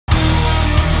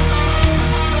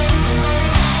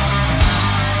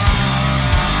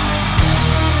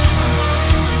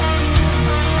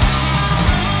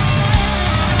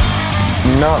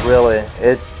Not really.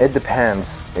 It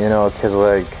depends, you know, because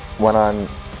like when I'm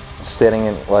sitting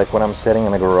in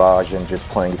a garage and just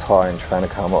playing guitar and trying to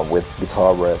come up with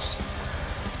guitar riffs,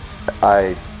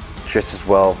 I just as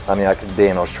well. I mean, I could be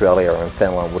in Australia or in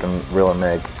Finland, wouldn't really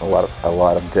make a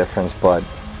lot of difference. But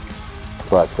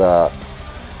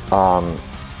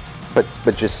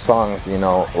just songs, you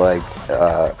know, like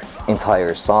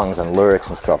entire songs and lyrics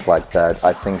and stuff like that.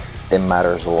 I think it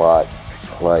matters a lot.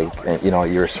 Like, you know,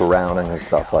 your surroundings and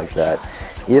stuff like that.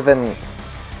 Even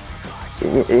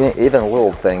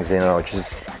little things, you know.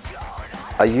 Just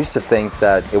I used to think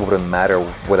that it wouldn't matter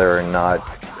whether or not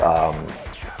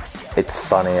it's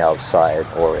sunny outside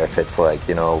or if it's like,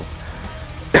 you know,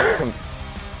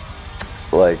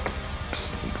 like,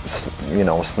 you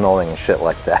know, snowing and shit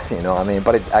like that, you know. I mean,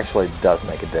 but it actually does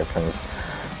make a difference.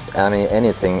 I mean,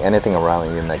 anything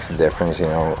around you makes a difference, you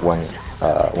know, when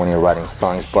you're writing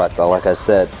songs. But like I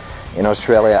said, in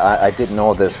Australia, I didn't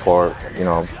know this for, you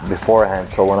know, beforehand.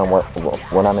 So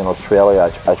when I'm in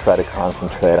Australia, I try to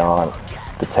concentrate on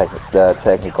the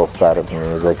technical side of the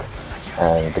music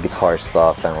and the guitar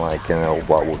stuff, and like, you know,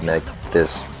 what would make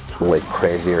this like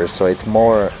crazier. So it's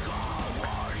more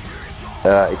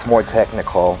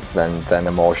technical than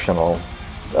emotional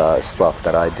stuff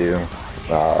that I do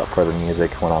for the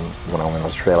music when I'm in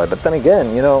Australia. But then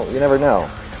again, you know, you never know.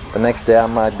 The next day I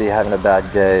might be having a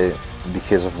bad day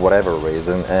because of whatever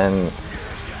reason, and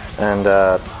then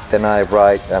I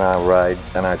write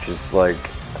and I just like,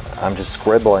 I'm just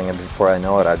scribbling, and before I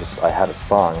know it, I had a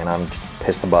song, and I'm just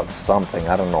pissed about something.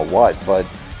 I don't know what, but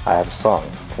I have a song.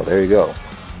 So there you go.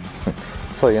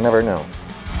 So you never know.